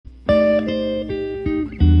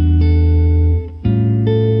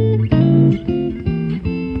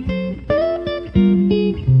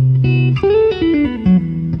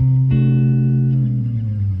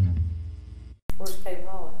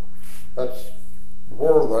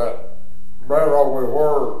where that railroad we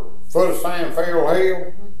were, foot of Sandfield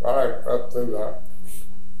Hill, right up through there.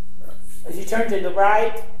 As you turn to the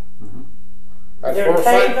right, That's there a where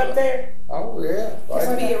cave Saint- up there? Oh, yeah. It's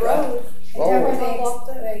gonna be a road. Is that where Lord.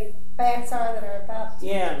 the paths are that are about?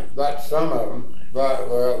 Yeah. That's some of them.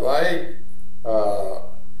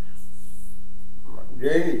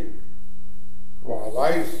 Gee, well,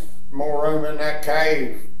 there's more room in that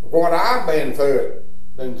cave. What I've been through it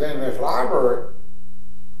than's in this library.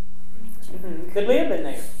 You could live in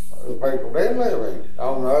there. The people did live in it.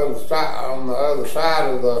 On the other side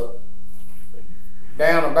of the,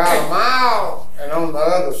 down about a mile, and on the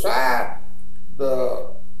other side,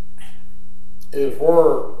 is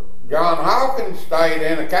where John Hawkins stayed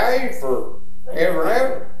in a cave for ever and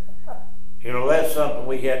ever. You know, that's something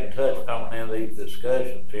we hadn't touched on in these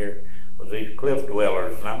discussions here, was these cliff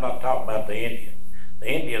dwellers, and I'm not talking about the Indians.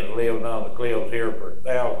 The Indians lived on the cliffs here for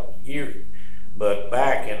thousands of years, but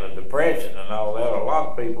back in the Depression and all that, a lot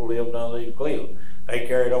of people lived on these cliffs. They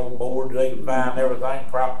carried on boards, they could find everything,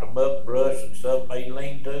 propped them up, brush and stuff, made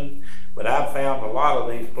lean-tos. But I've found a lot of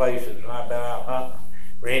these places, and I've been out hunting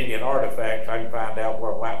for Indian artifacts. I can find out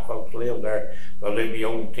where white folks lived there, because there'd be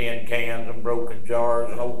old tin cans and broken jars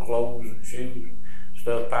and old clothes and shoes,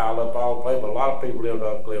 stuff piled up all the place. But a lot of people lived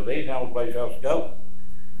on the cliff. They didn't have a place else to go.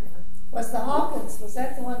 Was the Hawkins, was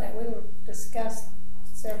that the one that we were discussed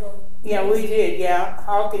several? Yeah, we did, yeah.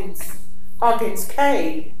 Hawkins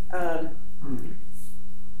Cave.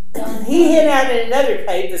 He hid out in another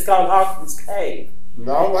cave that's called Hawkins Cave.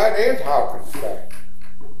 No, that is Hawkins Cave.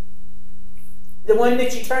 The one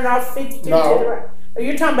that you turn off 52 No. to the right. Oh,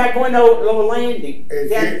 you're talking about going over Lower Landing.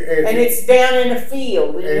 And it's down in a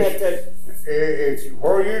field. And you have to. It's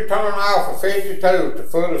where you turn off of 52 at the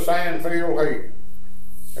foot of Sandfield Hill.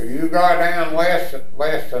 You go down less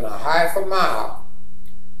than a half a mile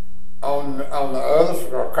on the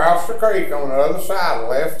other, across the creek on the other side, the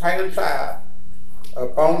left-hand side,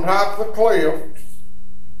 up on top of the cliff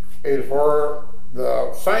is where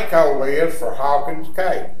the sinkhole is for Hawkins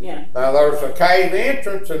Cave. Yeah. Now there's a cave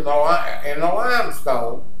entrance in the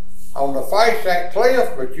limestone on the face of that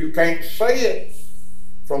cliff, but you can't see it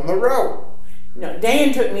from the road. No,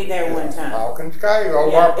 Dan took me there one time. Hawkins Cave over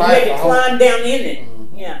Yeah. there You past had the to home. climb down in it.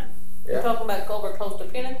 Yeah. You're talking about over close to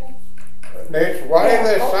Pinnacle? It's way Yeah.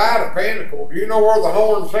 this side of Pinnacle. Do you know where the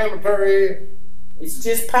Horn Cemetery is? It's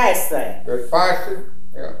just past that. It's past it.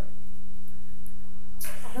 Yeah.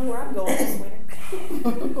 I know where I'm going this winter.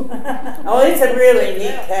 Oh, it's a really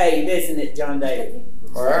neat cave, isn't it, John David?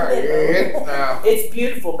 Well, it's now It's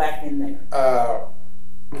beautiful back in there.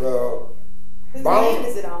 the Whose Bone- land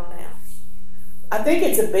is it on now? I think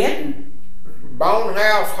it's a Benton.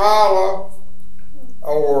 Bonehouse Hollow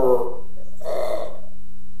or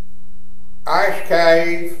Ice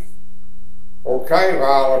Cave or Cave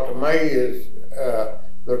Hollow to me is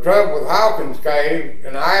the trouble with Hawkins Cave,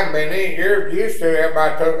 and I haven't been in years. Used to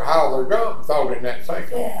everybody took haul their junk and throw it in that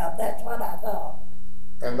sinkhole. Yeah, that's what I thought.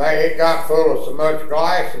 And it got full of so much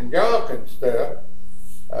glass and junk and stuff.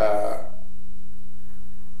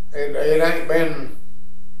 It ain't been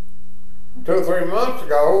 2 or 3 months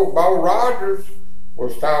ago, Bo Rogers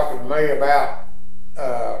was talking to me about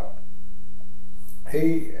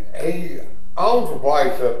he owns a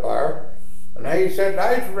place up there, and he said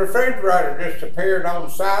there's a refrigerator just appeared on the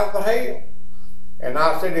side of the hill. And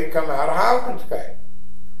I said it come out of Hawkins Cave.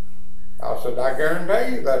 I said, I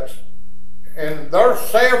guarantee you that's, and there's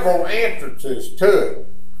several entrances to it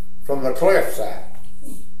from the cliffside.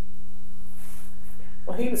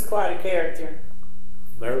 Well, he was quite a character.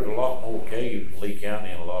 There's a lot more caves in Lee County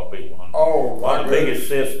than a lot of people want. Oh, One of my the goodness.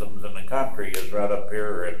 biggest systems in the country is right up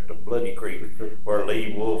here at the Bloody Creek, where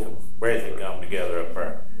Lee, Wolf, and Breathitt come together up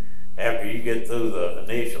there. After you get through the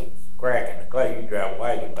initial crack in the clay, you drive a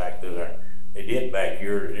wagon back through there. They did back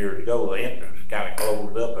years ago. The entrance kind of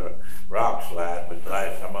closed up at a rock slide, but the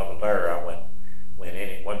last time I was there, I went in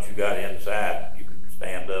it. Once you got inside, you could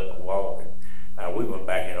stand up and walk. We went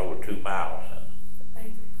back in over 2 miles.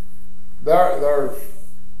 There's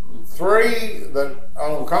 3 that,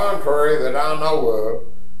 on contrary, that I know of,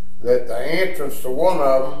 that the entrance to one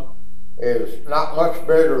of them is not much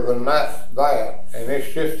bigger than that, and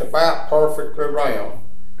it's just about perfectly round.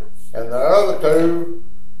 And the other 2,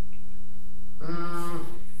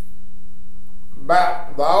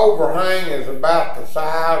 about the overhang is about the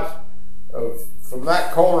size of from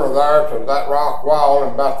that corner there to that rock wall,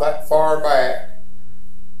 and about that far back.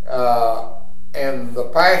 And the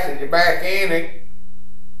passage back in it,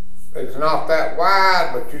 it's not that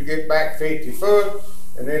wide, but you get back 50 foot,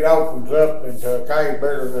 and it opens up into a cave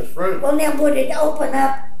bigger than this room. Well, now would it open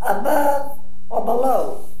up above or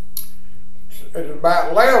below? is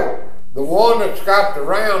about level. The one that's got the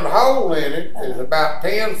round hole in it is about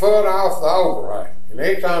 10 foot off the overhang, and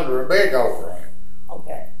it's under a big overhang.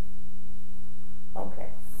 Okay. Okay.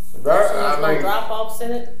 There, So there's no I mean, drop offs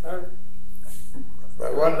in it, or?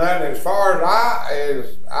 there wasn't that as far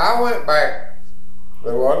as I went back.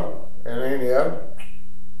 There wasn't in any of them.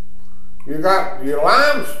 You got your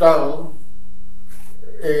limestone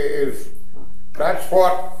is that's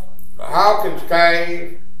what Hawkins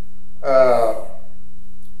Cave,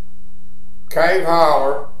 Cave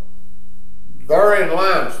Holler, they're in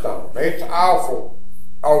limestone. It's awful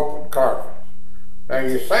open carpet. Now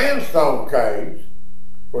your sandstone caves,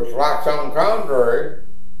 which like on Condray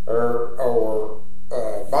or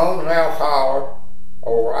Bonehouse Holler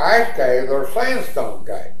or Ice Cave, they're sandstone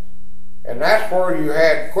caves. And that's where you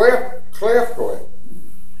had cliff dwelling.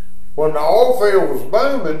 When the oil field was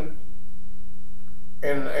booming,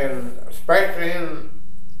 and especially in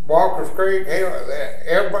Walker's Creek,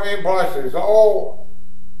 everybody places oil.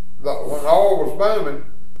 When oil was booming,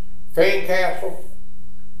 Fincastle,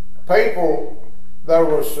 people, there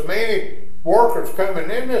was so many workers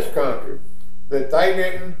coming in this country that they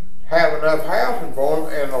didn't have enough housing for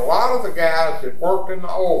them, and a lot of the guys that worked in the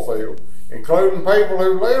oil field, including people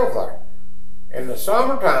who lived there, in the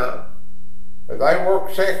summertime, if they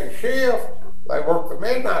worked second shift, they worked the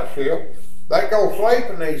midnight shift, they go sleep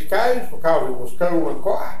in these caves because it was cool and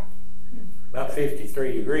quiet. About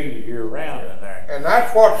 53 degrees year round in there. And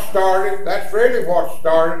that's really what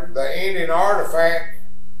started the Indian artifact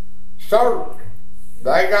search.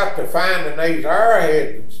 They got to finding these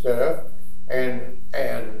arrowheads and stuff and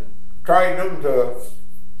trading them to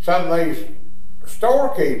some of these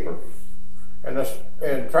storekeepers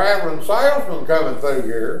and traveling salesmen coming through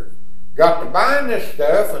here got to buying this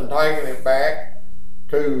stuff and taking it back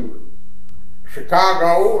to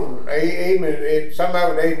Chicago, and some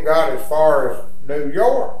of it even got as far as New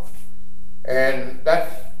York, and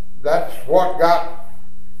that's what got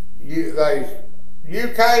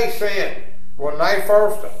UK sent when they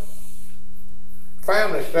first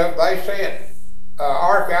found this stuff. They sent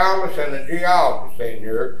archaeologists and a geologist in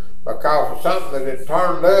here because of something that had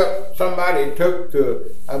turned up. Somebody took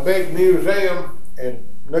to a big museum in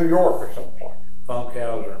New York or someplace.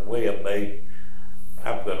 Funkhauser and Webb,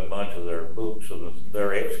 I've got a bunch of their books of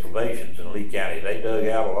their excavations in Lee County. They dug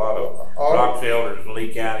out a lot of rock shelters in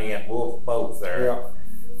Lee County and Wolf both there. Yeah,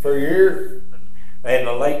 for years. In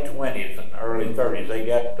the late 20s and early 30s, they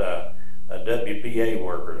got WPA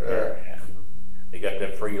workers there. Yeah. They got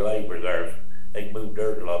that free labor there. They moved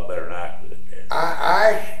dirt a lot better than I could.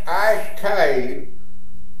 Ice Cave,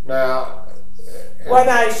 now. What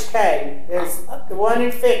Ice Cave? There's the one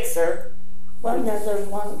in Fixer. Well, no, there's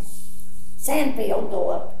one, Sandfield go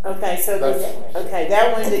up. Okay, so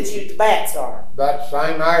that one that the bats are. That's the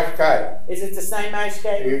same Ice Cave. Is it the same Ice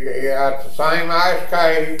Cave? Yeah, it's the same Ice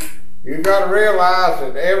Cave. You got to realize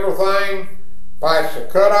that everything past the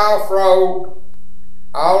cutoff road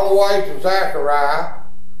all the way to Zachariah.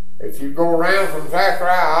 If you go around from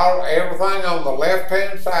Zachariah, everything on the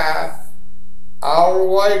left-hand side, all the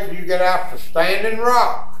way till you get out to Standing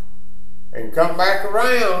Rock and come back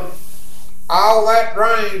around, all that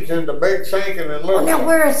drains into Big Sinking and Little. Well, now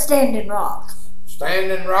where is Standing Rock?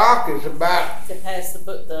 Standing Rock is about. To pass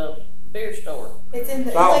the beer store. It's in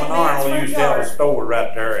the Solomon LA Man's Arnold front used to have a yard. store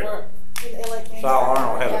right there. In the LA Man's Solomon front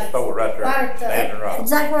Arnold had yard. a store right there. Right at the- Standing Rock.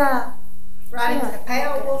 Zachariah. Right into the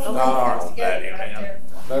paddle. Solomon Arnold had him, man.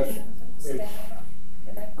 That's,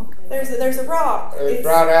 There's a rock. it's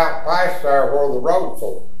right out past there where the road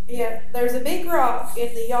for. Yeah, there's a big rock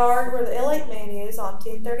in the yard where the L8 man is on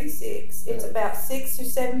 1036. It's about 6 or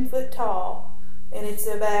 7 foot tall, and it's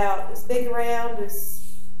about as big around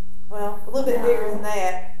as, well, a little bit bigger than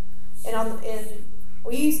that. And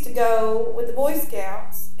we used to go with the Boy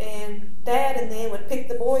Scouts, and Dad and them would pick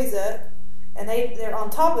the boys up, and they're on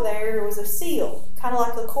top of there was a seal, kind of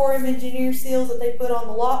like the Corps of Engineer seals that they put on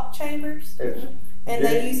the lock chambers. And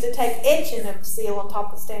they used to take etching of the seal on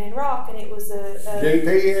top of Standing Rock, and it was a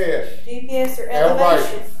GPS or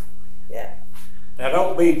elevation. Yeah. Now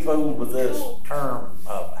don't be fooled with this term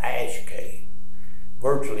of ash cave.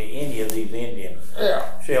 Virtually any of these Indian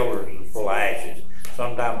shelters is full of ashes.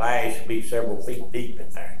 Sometimes ash will be several feet deep in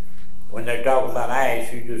there. When they're talking about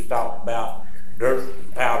ash, you just talk about dirt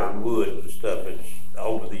and powdered wood and stuff that's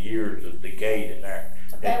over the years of decayed in there.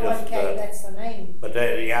 That one cave, that's the name. But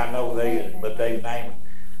I know they name.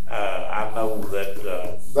 I know that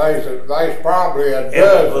There's probably a Evan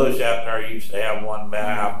dozen. Bush out there used to have one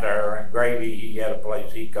out there, and Gravy, he had a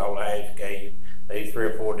place he called Ash Cave. There's 3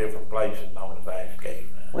 or 4 different places known as Ash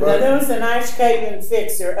Cave now. Well, now, there was an ice cave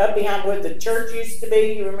fixer up behind where the church used to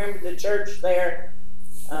be. You remember the church there?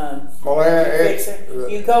 Fixer.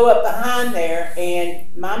 You go up behind there, and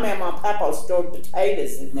my mama and papa stored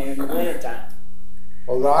potatoes in there in the wintertime.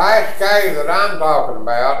 Well, the ice cave that I'm talking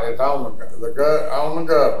about is on the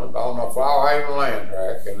government, on the Flawhaven land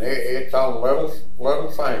tract, and it's on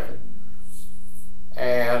Little Sinking.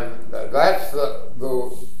 And that's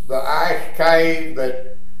the ice cave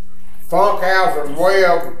that Funkhauser and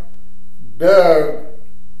Webb dug,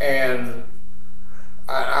 and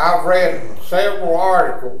I've read several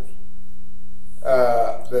articles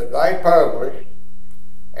that they published,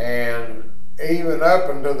 and even up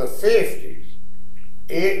into the 50s,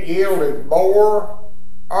 it yielded more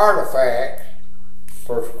artifacts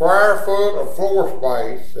per square foot of floor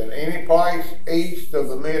space than any place east of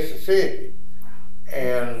the Mississippi.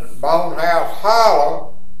 And Bonehouse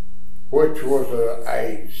Hollow, which was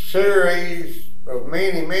a series of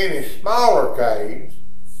many smaller caves,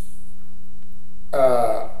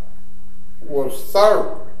 was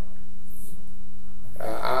third.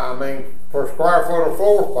 I mean, per square foot of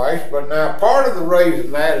floor space. But now part of the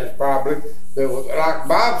reason that is probably that, was, like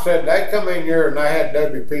Bob said, they come in here and they had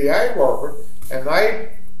WPA workers, and they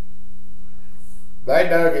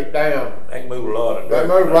dug it down. They moved a lot of dirt. They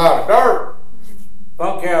moved a lot of dirt.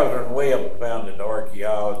 Funkhauser and Webb founded the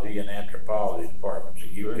archaeology and anthropology departments at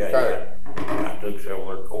UK. Okay. I took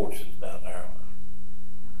several of their courses down there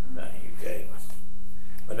in UK.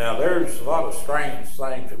 But now there's a lot of strange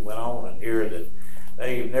things that went on in here that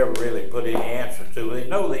they've never really put any answer to. They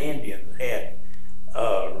know the Indians had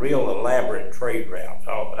real elaborate trade routes.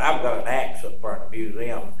 But I've got an axe up there in the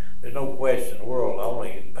museum. There's no question in the world, the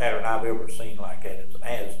only pattern I've ever seen like that is an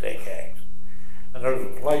Aztec axe. And there's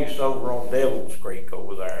a place over on Devil's Creek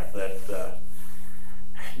over there that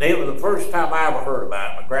it was the first time I ever heard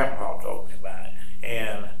about it. My grandpa told me about it.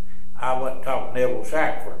 And I went and talked to Neville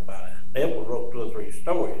Shackford about it. Neville wrote 2 or 3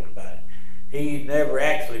 stories about it. He never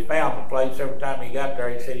actually found the place. Every time he got there,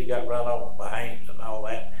 he said he got run over by Haines and all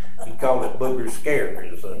that. He called it Booger Scare,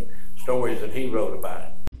 is the stories that he wrote about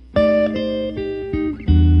it.